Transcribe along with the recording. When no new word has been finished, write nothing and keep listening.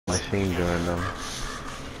machine gun though.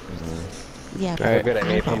 Yeah, Alright, but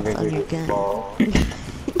I'm gonna go.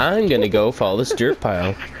 I'm gonna go follow this dirt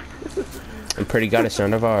pile. I'm pretty god it's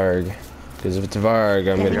not a VARG. Because if it's a VARG,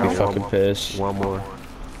 I'm gonna be fucking pissed. One more.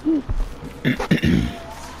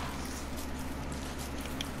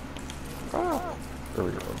 There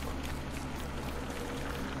we go.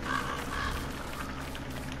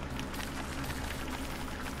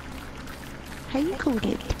 How you gonna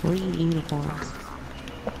get 3 uniforms?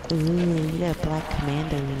 Ooh, you got a black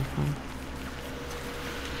commando uniform.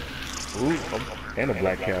 Ooh, and a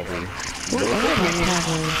black cavalry. Ooh, and a black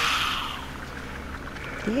cavalry.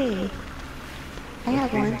 Yay. I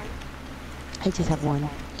have one. I just have one.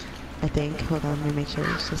 I think. Hold on, let me make sure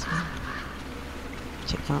it's just one.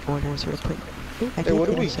 Check my orders real quick. Ooh, Hey, what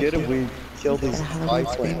do we get if we kill these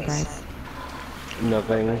Icelands?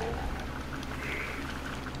 Nothing.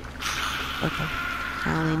 Okay. I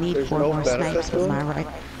only need There's 4 no more benefit snipes to with them?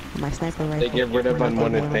 my sniper rifle. They get rid of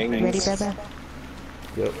unwanted things. Ready, Bubba?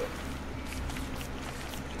 Yep.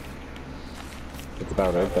 That's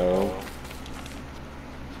about it though.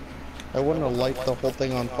 I want to light the whole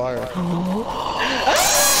thing on fire.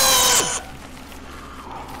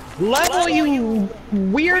 Level, you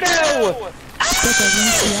weirdo!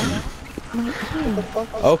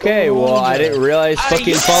 Okay, well, I didn't realize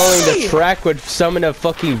fucking following the track would summon a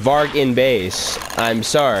fucking VARG in base. I'm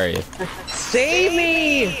sorry. Save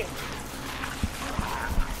me!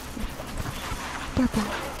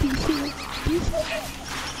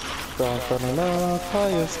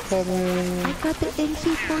 Fire's coming. I got the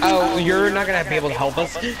NC-40. Oh, you're not gonna be able to help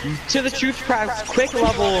us. To the truth crafts, quick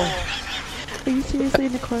level. Are you seriously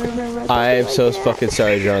in the corner of our I am so fucking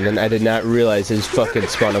sorry, Jonathan. I did not realize his fucking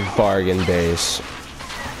spawn a VARG in base.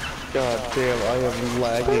 God damn, I am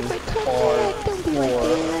lagging hardcore.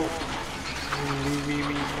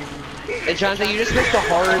 And Jonathan, you just missed the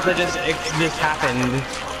horror that just happened.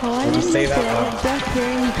 Oh, I Just say that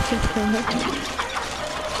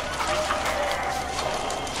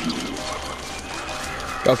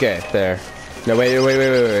Okay, there. No, wait.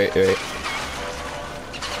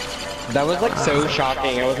 That was like so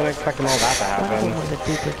shocking. I wasn't expecting all that to happen.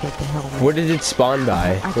 Where did it spawn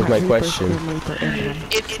by? Was my question.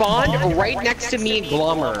 It spawned right next to me,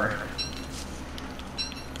 Glommer.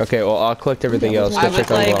 Okay, well, I'll collect everything else. Go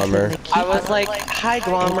check on Glommer. I was like, hi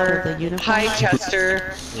Glommer, hi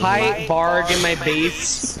Chester, hi VARG in my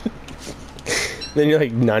base. Then you're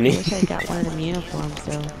like, I Nani? wish I got one of them uniforms,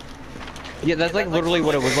 though. Yeah, that's like literally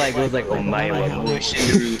what it was like. It was like, oh my, what wish.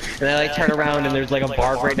 And I like turn around and there's like a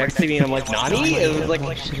VARG right next to me and I'm like, Nani? It was like...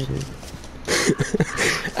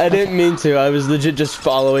 I didn't mean to. I was legit just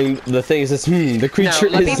following the things. That's, the creature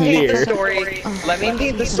is near. Let me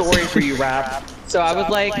paint the story for you, Rap. So I was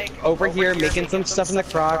like over here making some stuff in the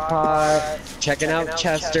crock pot, checking out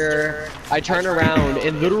Chester. I turn around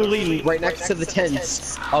and literally right next to the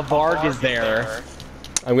tents, a VARG is there.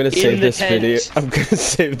 I'm gonna save this tent. video. I'm gonna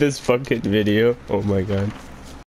save this fucking video. Oh my god.